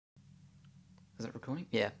Is it recording?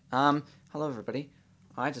 Yeah. Hello everybody.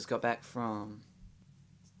 I just got back from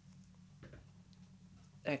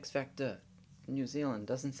X Factor New Zealand.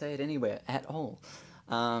 Doesn't say it anywhere at all.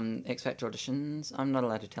 X Factor auditions. I'm not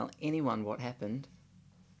allowed to tell anyone what happened.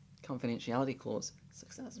 Confidentiality clause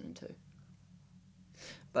 6002.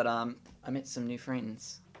 But I met some new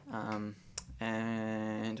friends.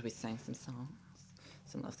 And we sang some songs.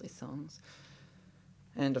 Some lovely songs.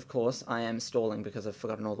 And of course, I am stalling because I've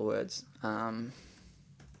forgotten all the words. I'm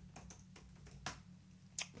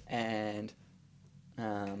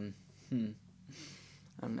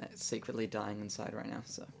secretly dying inside right now,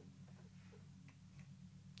 so.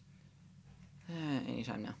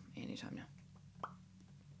 Anytime now. Anytime now.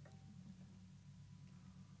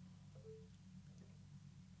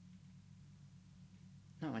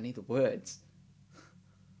 No, I need the words.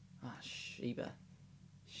 Ah, Sheba.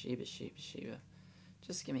 Sheba.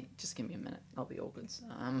 Just give me a minute. I'll be all good. It's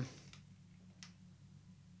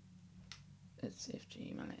F,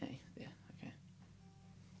 G, minor A. There, okay.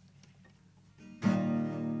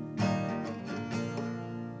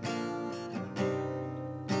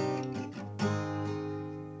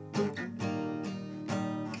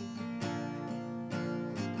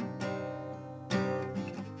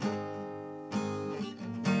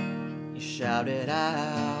 You shouted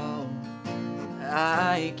out,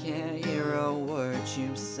 I can't hear a word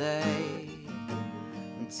you say.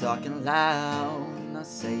 I'm talking loud, not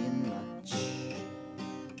saying much.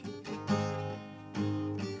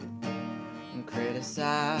 And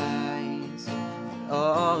criticize,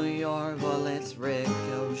 all your bullets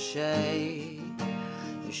ricochet.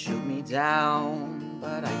 You shoot me down,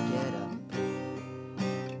 but I get up.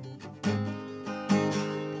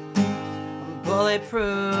 I'm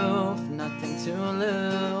bulletproof, nothing to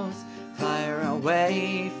lose. Fire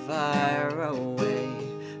away,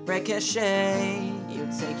 ricochet, you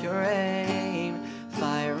take your aim.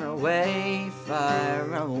 Fire away,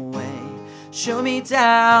 shoot me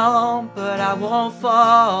down, but I won't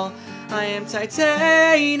fall. I am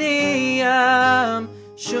titanium.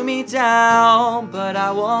 Shoot me down, but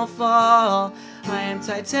I won't fall. I am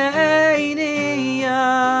titanium.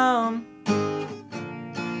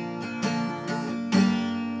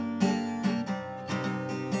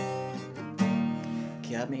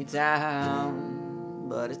 Cut me down,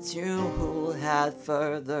 but it's you who had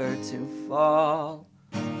further to fall.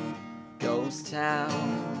 Ghost town,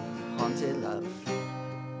 haunted love.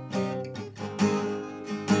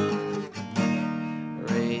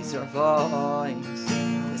 Raise your voice,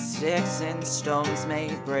 the sticks and stones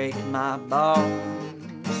may break my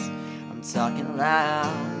bones. I'm talking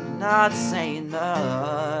loud, not saying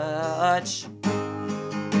much.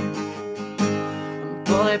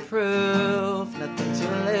 Bulletproof, nothing to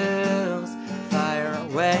lose. Fire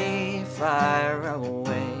away,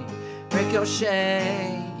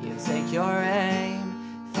 ricochet, you take your aim.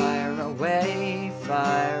 Fire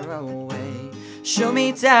away, shoot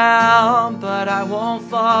me down, but I won't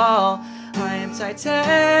fall. I am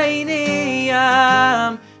titanium.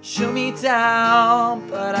 Shoot me down,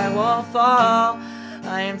 but I won't fall.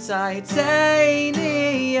 I am titanium.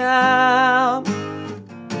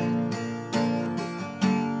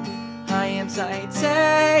 I am titanium.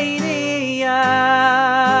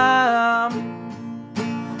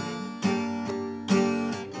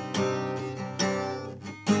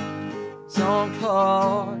 Stone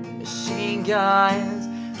cold machine guns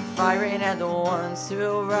firing at the ones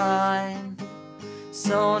who run.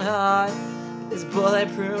 Stone heart is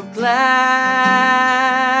bulletproof glass.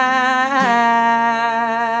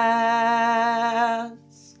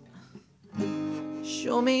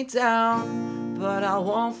 Shoot me down, but I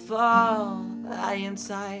won't fall. I am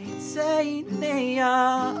titanium.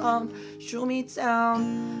 Shoot me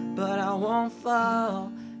down, but I won't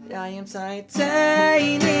fall. I am titanium.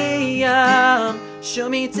 Shoot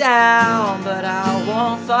me down, but I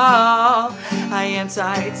won't fall. I am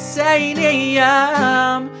titanium.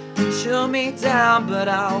 Shoot me down, but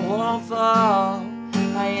I won't fall.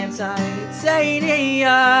 I am titanium.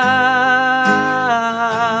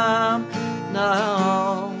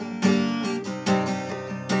 No.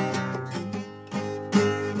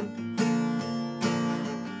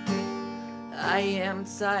 I am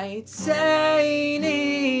titanium.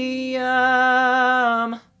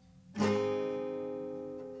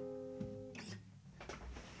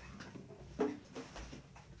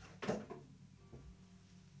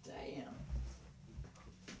 Damn.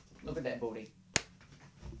 Look at that booty.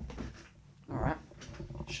 Alright.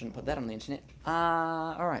 Shouldn't put that on the internet.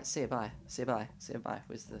 Alright, see you bye. See you bye.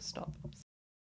 Where's the stop?